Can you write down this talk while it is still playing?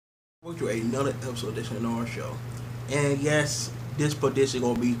Welcome to another episode of DayShawnrshow. And yes, this prediction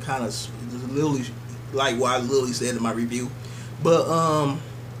gonna be kind of literally like what I literally said in my review. But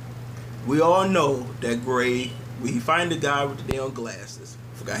we all know that Gray, we find the guy with the damn glasses.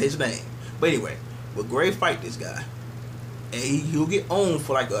 Forgot his name. But anyway, will Gray fight this guy? And he'll get owned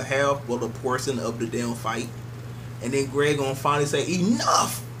for like a half or the portion of the damn fight. And then Gray gonna finally say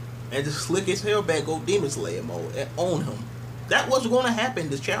enough and just slick his hair back, go Demon Slayer mode and own him. That was going to happen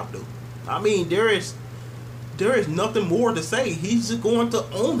this chapter. I mean, there is nothing more to say. He's just going to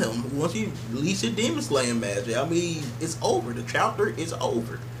own him once he releases Demon Slayer magic. I mean, it's over. The chapter is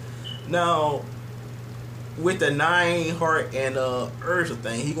over. Now, with the 9 heart and Urza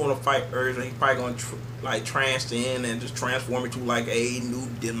thing, he's going to fight Urza. He's probably going to like transcend and just transform into like a new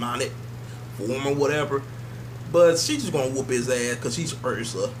demonic form or whatever. But she's just going to whoop his ass because she's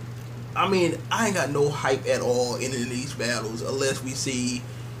Urza. I mean, I ain't got no hype at all in any of these battles unless we see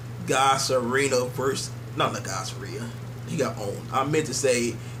God Serena versus... not God Serena. He got owned. I meant to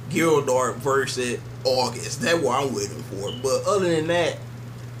say Gildart versus August. That's what I'm waiting for. But other than that,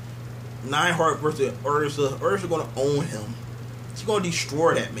 9 Heart versus Urza. Urza gonna own him. She's gonna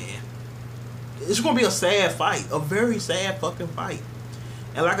destroy that man. It's gonna be a sad fight. A very sad fucking fight.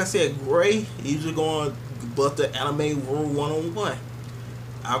 And like I said, Gray, he's just gonna bust the anime world one-on-one.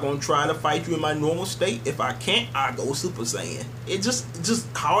 I'm gonna try to fight you in my normal state. If I can't, I go Super Saiyan. It's just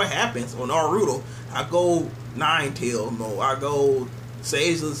how it happens on Naruto. I go Nine Tail mode. I go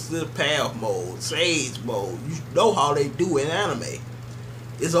Sage the Path mode, Sage mode. You know how they do in anime.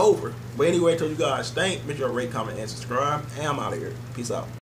 It's over. But anyway, till you guys think, make sure you rate, comment, and subscribe. And I'm out of here. Peace out.